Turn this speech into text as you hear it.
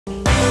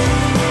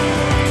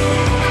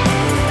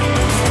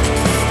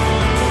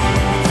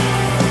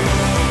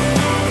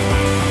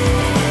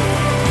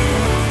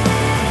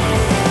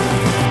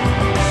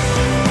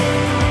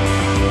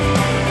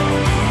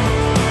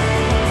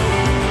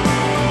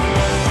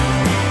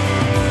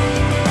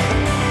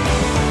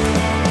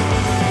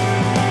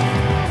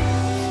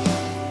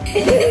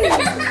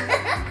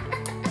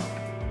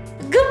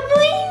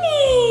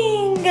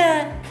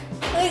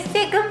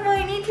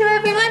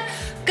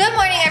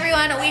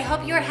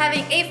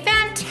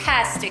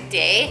fantastic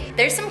day.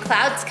 There's some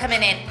clouds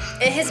coming in.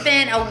 It has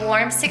been a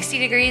warm 60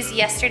 degrees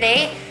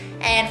yesterday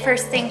and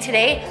first thing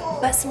today,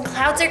 but some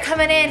clouds are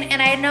coming in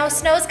and I know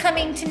snow's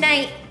coming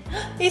tonight.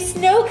 Is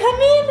snow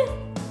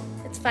coming?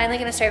 It's finally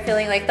gonna start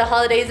feeling like the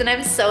holidays and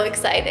I'm so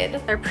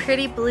excited. Our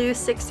pretty blue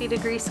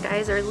 60-degree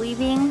skies are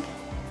leaving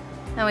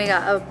and we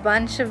got a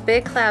bunch of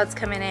big clouds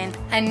coming in.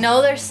 I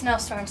know there's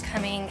snowstorms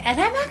coming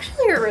and I'm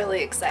actually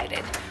really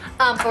excited.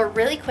 But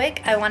really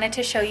quick, I wanted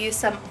to show you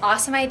some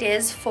awesome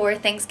ideas for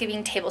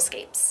Thanksgiving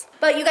tablescapes.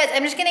 But you guys,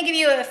 I'm just gonna give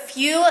you a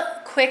few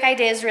quick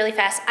ideas really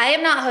fast. I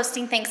am not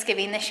hosting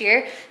Thanksgiving this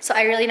year, so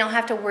I really don't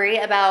have to worry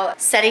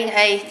about setting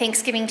a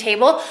Thanksgiving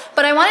table,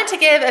 but I wanted to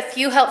give a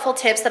few helpful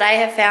tips that I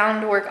have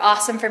found work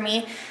awesome for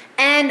me.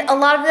 And a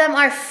lot of them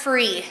are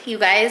free, you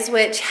guys,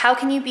 which how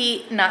can you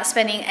beat not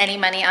spending any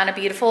money on a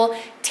beautiful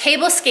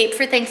tablescape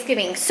for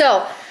Thanksgiving?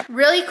 So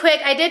really quick,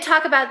 I did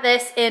talk about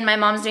this in my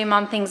Mom's Doing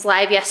Mom Things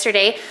live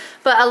yesterday,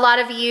 but a lot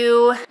of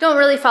you don't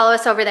really follow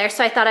us over there,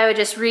 so I thought I would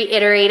just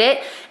reiterate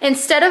it.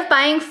 Instead of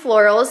buying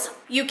florals,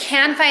 you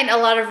can find a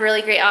lot of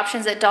really great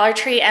options at Dollar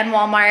Tree and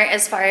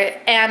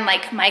Walmart and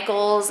like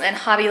Michael's and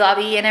Hobby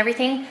Lobby and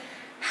everything.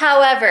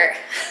 However,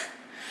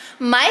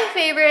 my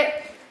favorite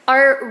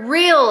are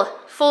real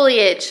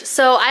foliage.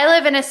 So I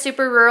live in a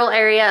super rural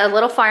area, a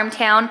little farm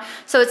town,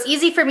 so it's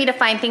easy for me to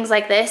find things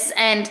like this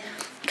and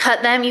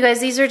cut them. You guys,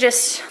 these are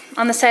just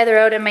on the side of the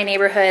road in my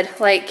neighborhood.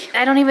 Like,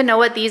 I don't even know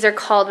what these are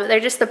called, but they're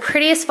just the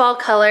prettiest fall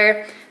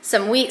color.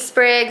 Some wheat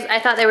sprigs, I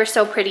thought they were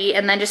so pretty,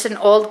 and then just an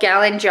old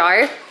gallon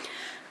jar.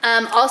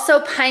 Also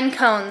pine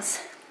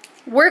cones.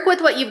 Work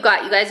with what you've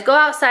got, you guys. Go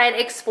outside,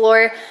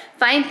 explore,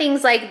 find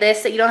things like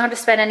this that you don't have to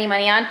spend any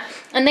money on,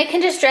 and they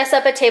can just dress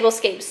up a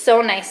tablescape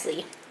so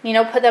nicely. You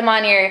know, put them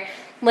on your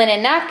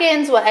linen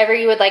napkins, whatever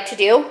you would like to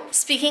do.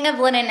 Speaking of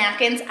linen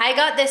napkins, I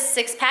got this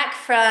 6-pack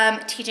from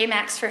TJ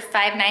Maxx for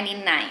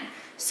 $5.99.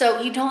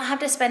 So you don't have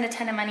to spend a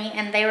ton of money,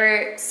 and they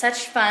were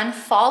such fun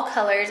fall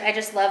colors. I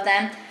just love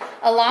them.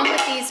 Along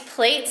with these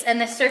plates and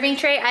the serving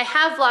tray, I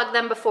have vlogged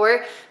them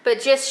before,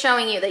 but just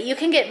showing you that you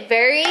can get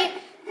very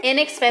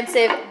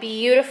inexpensive,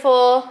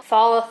 beautiful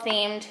fall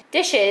themed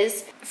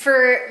dishes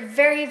for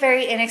very,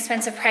 very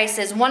inexpensive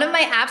prices. One of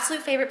my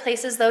absolute favorite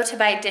places though to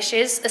buy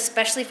dishes,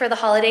 especially for the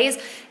holidays,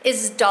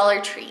 is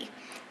Dollar Tree.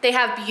 They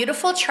have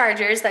beautiful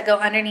chargers that go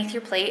underneath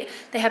your plate.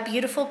 They have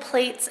beautiful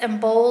plates and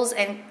bowls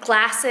and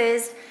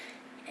glasses,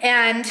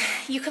 and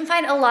you can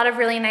find a lot of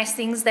really nice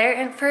things there,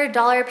 and for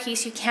 $1 a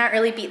piece you can't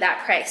really beat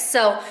that price.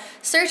 So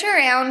search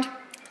around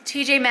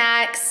TJ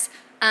Maxx,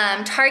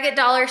 Target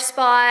dollar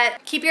spot.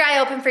 Keep your eye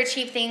open for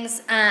cheap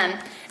things.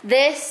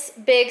 This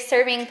big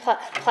serving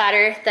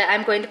platter that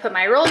I'm going to put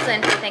my rolls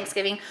in for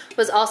Thanksgiving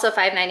was also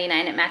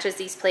 $5.99. It matches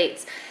these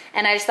plates,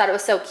 and I just thought it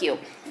was so cute.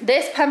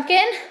 This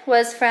pumpkin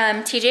was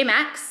from TJ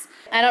Maxx.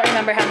 I don't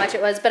remember how much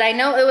it was, but I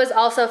know it was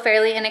also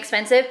fairly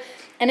inexpensive,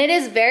 and it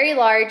is very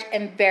large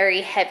and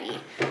very heavy.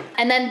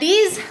 And then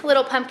these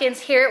little pumpkins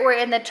here were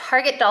in the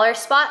Target dollar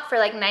spot for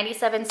like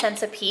 97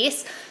 cents a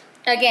piece.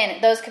 Again,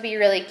 those could be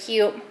really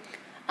cute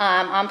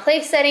on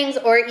place settings,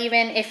 or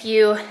even if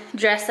you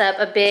dress up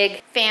a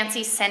big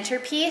fancy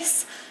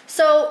centerpiece.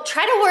 So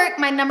try to work,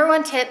 my number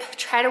one tip,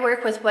 try to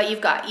work with what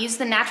you've got. Use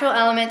the natural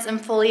elements and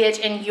foliage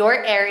in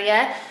your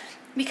area,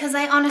 because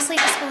I honestly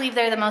just believe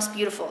they're the most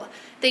beautiful.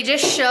 They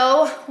just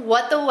show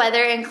what the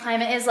weather and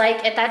climate is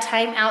like at that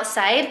time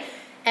outside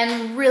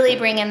and really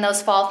bring in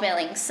those fall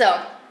feelings.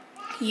 So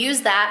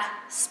use that,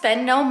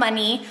 spend no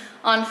money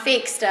on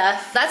fake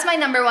stuff. That's my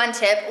number one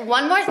tip.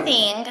 One more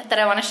thing that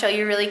I want to show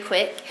you really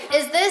quick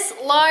is this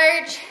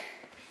large,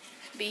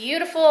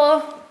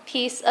 beautiful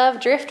piece of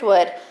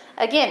driftwood.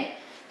 Again,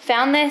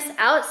 found this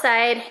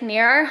outside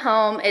near our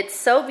home. It's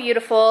so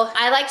beautiful.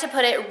 I like to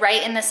put it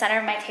right in the center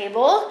of my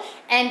table,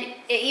 and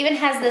it even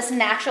has this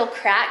natural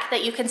crack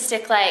that you can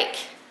stick like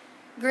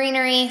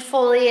greenery,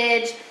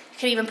 foliage. You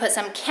can even put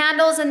some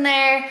candles in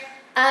there.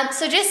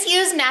 So just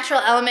use natural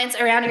elements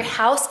around your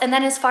house, and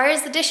then as far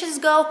as the dishes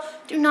go,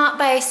 do not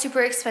buy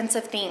super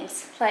expensive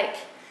things. Like,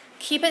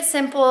 keep it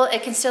simple.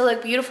 It can still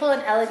look beautiful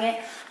and elegant.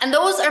 And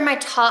those are my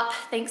top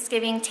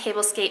Thanksgiving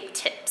tablescape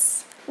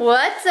tips.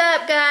 What's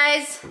up,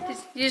 guys? Did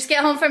you just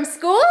get home from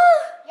school?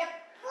 Yep.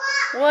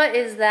 What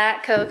is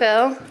that,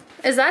 Coco?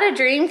 Is that a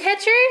dream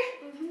catcher?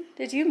 Mm-hmm.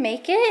 Did you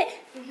make it?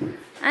 Mm-hmm.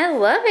 I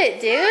love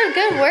it, dude.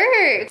 Good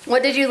work.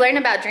 What did you learn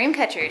about dream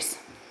catchers?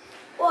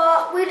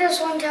 Well, we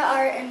just went to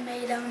art and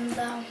made them,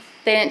 though.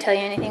 They didn't tell you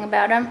anything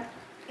about them?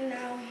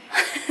 No.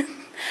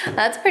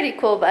 That's pretty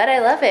cool, bud. I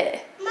love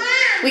it. Mom.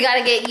 We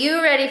gotta get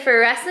you ready for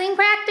wrestling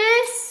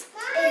practice.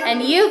 Mom.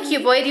 And you,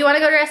 cute boy, do you wanna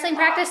go to wrestling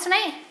practice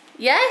tonight?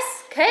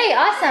 Yes? Okay,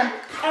 awesome.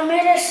 I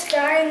made a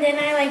star and then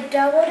I like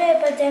doubled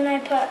it, but then I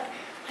put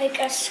like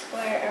a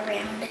square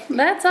around it.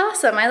 That's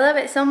awesome. I love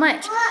it so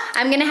much.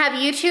 I'm gonna have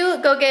you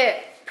two go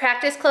get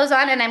practice clothes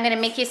on, and I'm gonna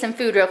make you some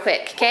food real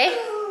quick, okay?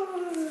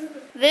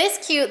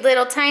 This cute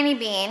little tiny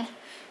bean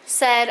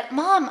said,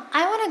 Mom,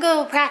 I want to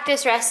go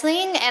practice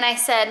wrestling. And I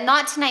said,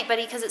 not tonight,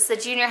 buddy, because it's the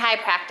junior high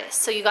practice.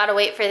 So you got to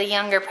wait for the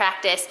younger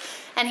practice.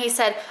 And he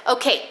said,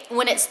 okay,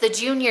 when it's the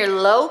junior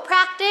low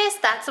practice,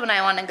 that's when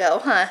I want to go,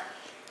 huh?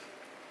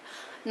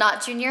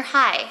 Not junior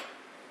high,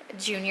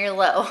 junior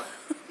low.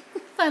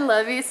 I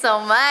love you so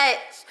much.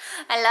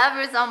 I love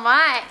her so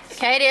much.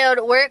 Okay,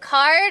 dude, work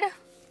hard.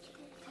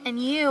 And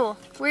you,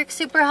 work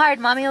super hard.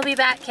 Mommy will be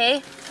back,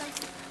 okay?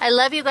 I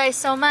love you guys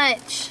so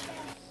much.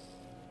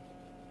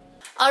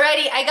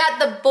 Alrighty, I got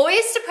the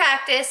boys to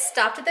practice,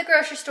 stopped at the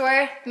grocery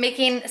store,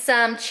 making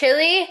some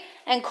chili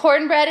and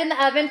cornbread in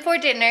the oven for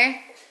dinner.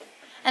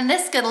 And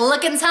this good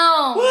looking's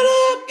home.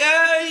 What up,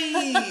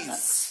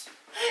 guys?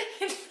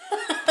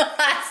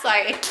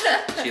 Sorry.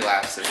 She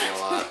laughs at me a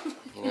lot.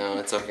 You know,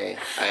 it's okay.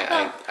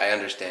 I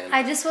understand.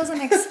 I just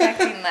wasn't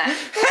expecting that.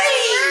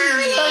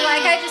 Hey! But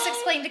like I just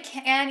explained to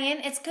Canyon,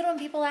 it's good when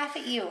people laugh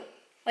at you.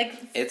 Like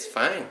It's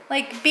fine.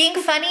 Like being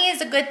funny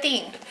is a good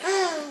thing.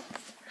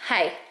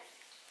 Hi.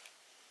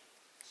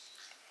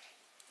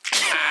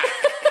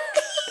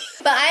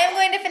 But I am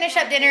going to finish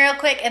up dinner real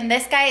quick, and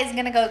this guy is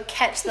gonna go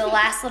catch the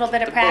last little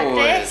bit of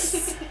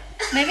practice.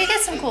 Maybe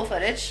get some cool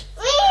footage.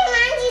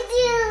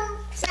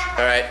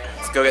 All right,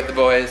 let's go get the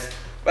boys.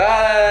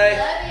 Bye.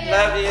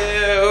 Love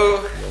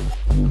you.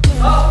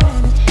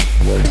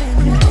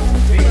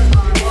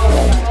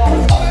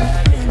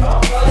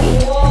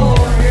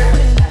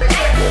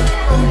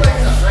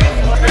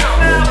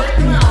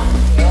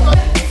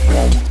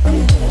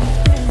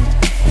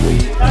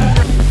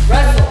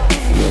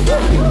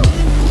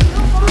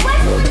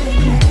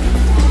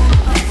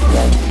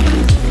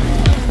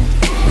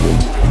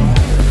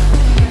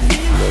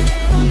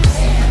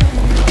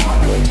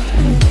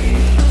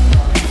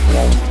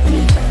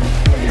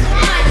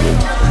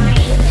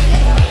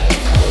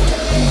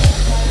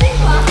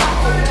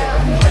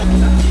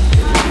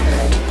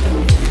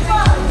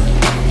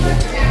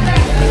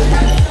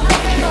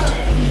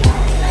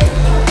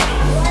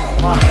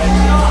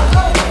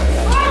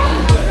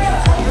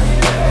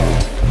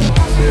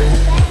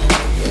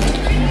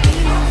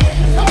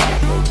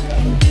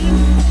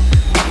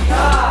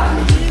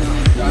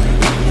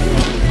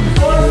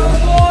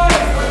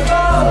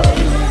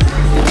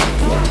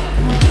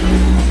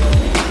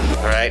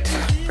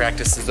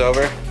 Practice is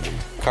over.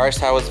 Karst,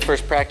 how was the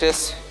first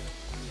practice?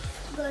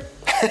 Good.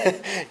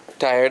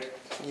 Tired?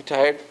 You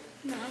tired?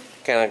 No.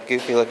 Kind of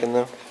goofy looking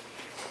though.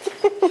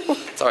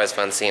 It's always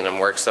fun seeing him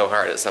work so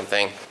hard at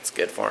something. It's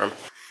good for him.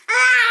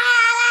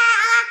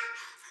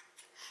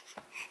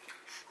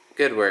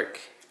 Good work.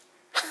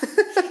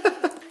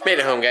 Made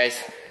it home,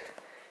 guys.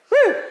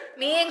 Woo!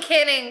 Me and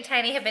Kid and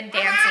Tiny have been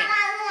dancing.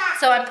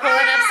 So I'm pulling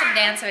up some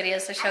dance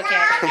videos to show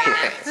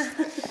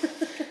Canyon.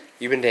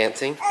 You've been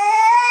dancing?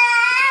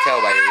 Tell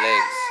by your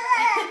legs.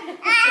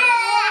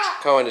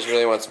 Cohen just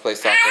really wants to play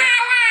soccer.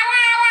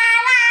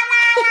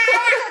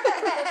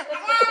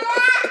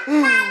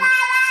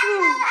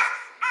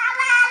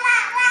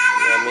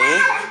 Yummy.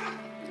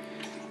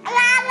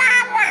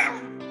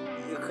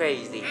 You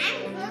crazy.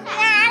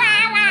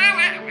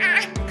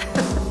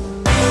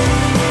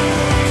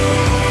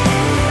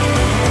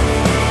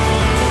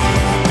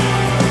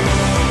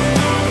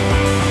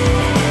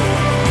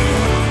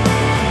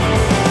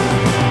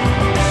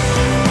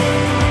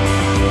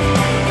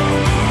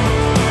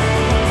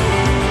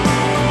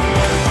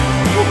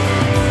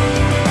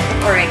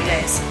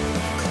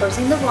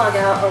 Closing the vlog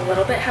out a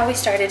little bit how we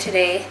started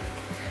today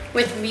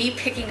with me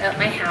picking up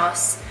my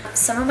house.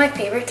 Some of my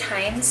favorite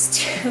times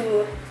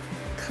to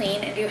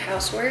clean and do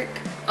housework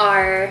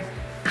are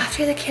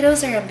after the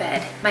kiddos are in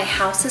bed. My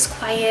house is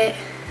quiet,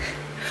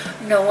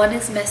 no one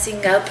is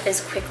messing up as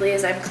quickly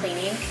as I'm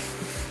cleaning,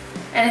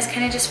 and it's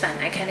kind of just fun.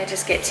 I kind of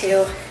just get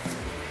to,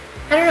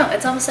 I don't know,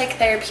 it's almost like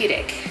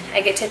therapeutic.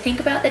 I get to think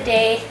about the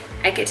day,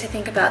 I get to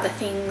think about the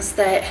things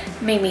that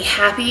made me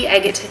happy, I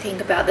get to think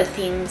about the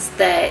things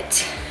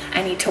that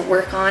I need to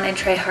work on and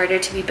try harder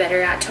to be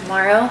better at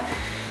tomorrow.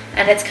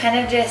 And it's kind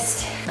of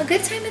just a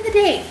good time of the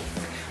day.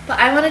 But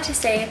I wanted to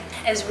say,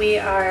 as we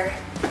are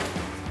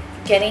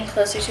getting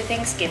closer to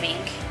Thanksgiving,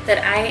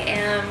 that I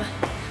am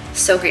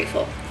so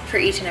grateful for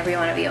each and every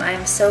one of you. I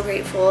am so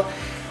grateful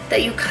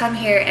that you come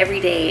here every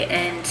day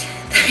and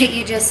that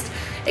you just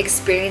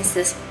experience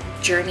this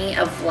journey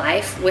of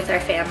life with our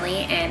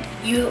family, and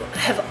you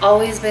have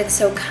always been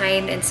so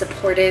kind and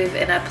supportive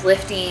and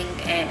uplifting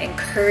and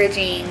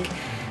encouraging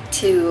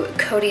to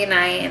Cody and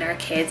I and our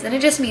kids, and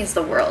it just means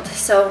the world.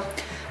 So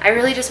I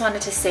really just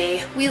wanted to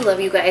say we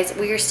love you guys.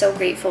 We are so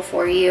grateful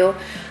for you.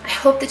 I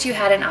hope that you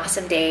had an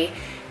awesome day,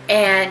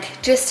 and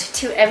just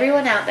to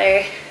everyone out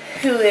there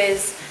who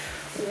is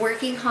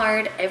working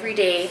hard every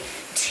day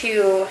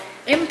to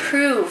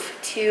improve,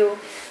 to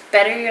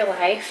better your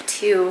life,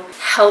 to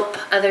help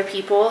other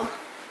people,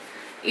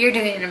 you're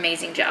doing an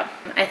amazing job.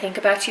 I think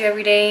about you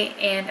every day,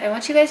 and I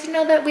want you guys to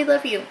know that we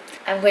love you.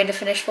 I'm going to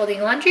finish folding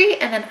laundry,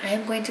 and then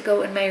I'm going to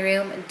go in my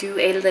room and do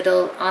a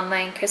little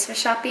online Christmas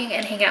shopping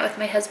and hang out with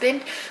my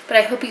husband. But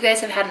I hope you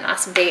guys have had an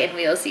awesome day, and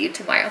we will see you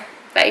tomorrow.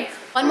 Bye.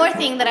 One more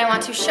thing that I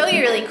want to show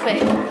you really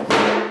quick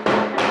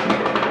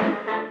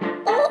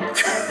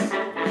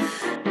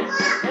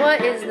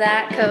What is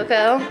that,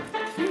 Coco?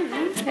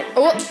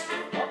 Oh,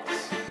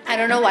 I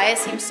don't know why it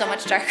seems so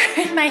much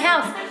darker in my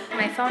house.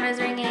 My phone is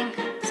ringing.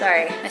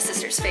 Sorry, my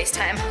sister's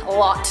FaceTime a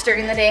lot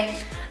during the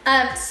day.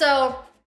 So